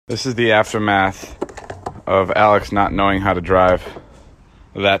This is the aftermath of Alex not knowing how to drive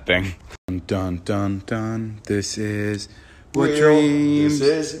that thing. Dun, dun, dun. This is what dreams.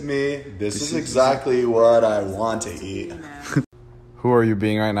 This is me. This is exactly what I want to eat. Who are you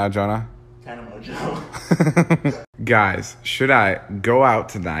being right now, Jonah? Animal Joe. Guys, should I go out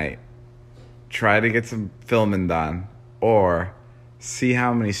tonight, try to get some filming done, or see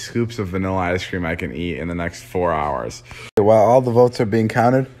how many scoops of vanilla ice cream I can eat in the next 4 hours? While all the votes are being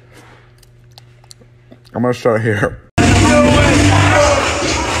counted, I'm going to start here.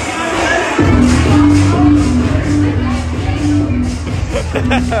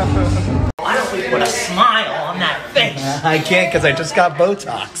 I don't put a smile on that face. I can't because I just got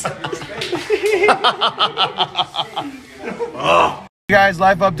Botox. Oh. Guys,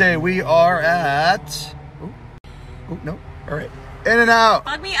 life update. We are at... Oh, no. All right. In and out.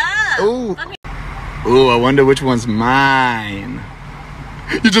 Fuck me up. Ooh. Ooh, I wonder which one's mine.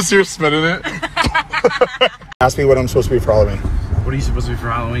 You just hear spitting it. Ask me what I'm supposed to be for Halloween. What are you supposed to be for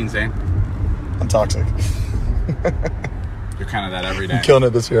Halloween, Zane? I'm toxic. You're kind of that every day. I'm killing it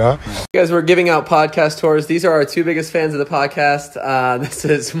this year, huh? You guys, we're giving out podcast tours. These are our two biggest fans of the podcast. This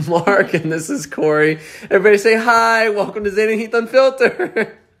is Mark and this is Corey. Everybody say hi. Welcome to Zane and Heath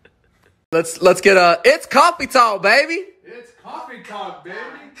Unfiltered. Let's get it's coffee talk, baby. It's coffee talk, baby.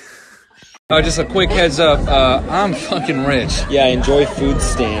 Just a quick heads up, I'm fucking rich. Yeah, enjoy food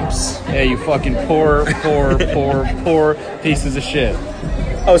stamps. Yeah, you fucking poor pieces of shit.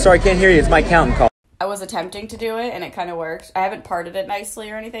 Oh, sorry, I can't hear you. It's my accountant call. I was attempting to do it, and it kind of worked. I haven't parted it nicely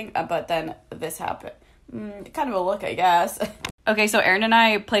or anything, but then this happened. Kind of a look, I guess. Okay, so Erin and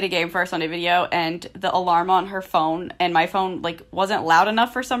I played a game for our Sunday video, and the alarm on her phone and my phone, wasn't loud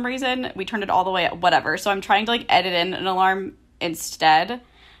enough for some reason. We turned it all the way up, whatever. So I'm trying to, edit in an alarm instead.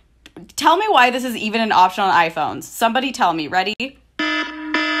 Tell me why this is even an option on iPhones. Somebody tell me. Ready?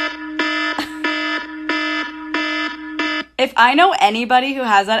 If I know anybody who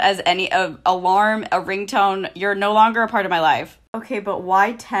has that as any alarm, a ringtone, you're no longer a part of my life. Okay, but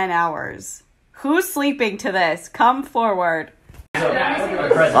why 10 hours? Who's sleeping to this? Come forward.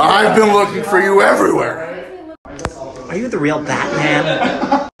 I've been looking for you everywhere. Are you the real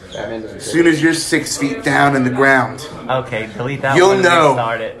Batman? As soon as you're 6 feet down in the ground, Okay, delete that you'll one and know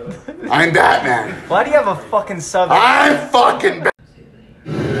restart it. I'm Batman. Why do you have a fucking southern... I'm fucking Batman.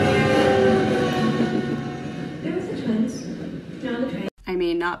 I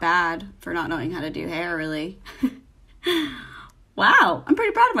mean, not bad for not knowing how to do hair, really. Wow, I'm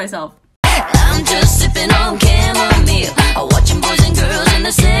pretty proud of myself. I'm just sipping on chamomile, watching boys and girls in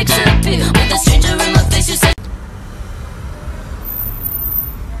the sex appeal. With a stranger in my face, you say.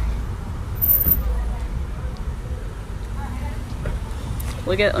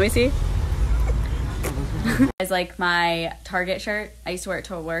 Let me see. It's like my Target shirt. I used to wear it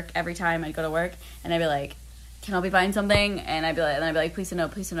to work every time I'd go to work, and I'd be like, "Can I be buying something?" And I'd be like, "Please no,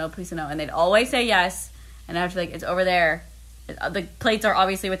 please no, please no." And they'd always say yes, and I'd have to be like, "It's over there." The plates are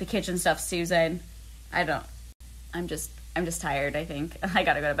obviously with the kitchen stuff, Susan. I'm just tired, I think. I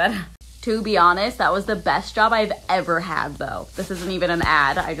gotta go to bed. To be honest, that was the best job I've ever had, though. This isn't even an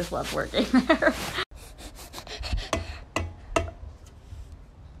ad. I just love working there.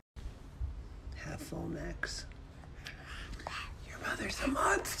 Have full necks. Your mother's a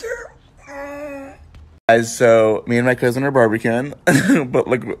monster. Guys, so me and my cousin are barbecuing, but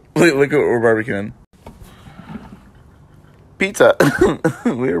look what we're barbecuing. Pizza.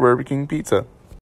 We're barbecuing pizza.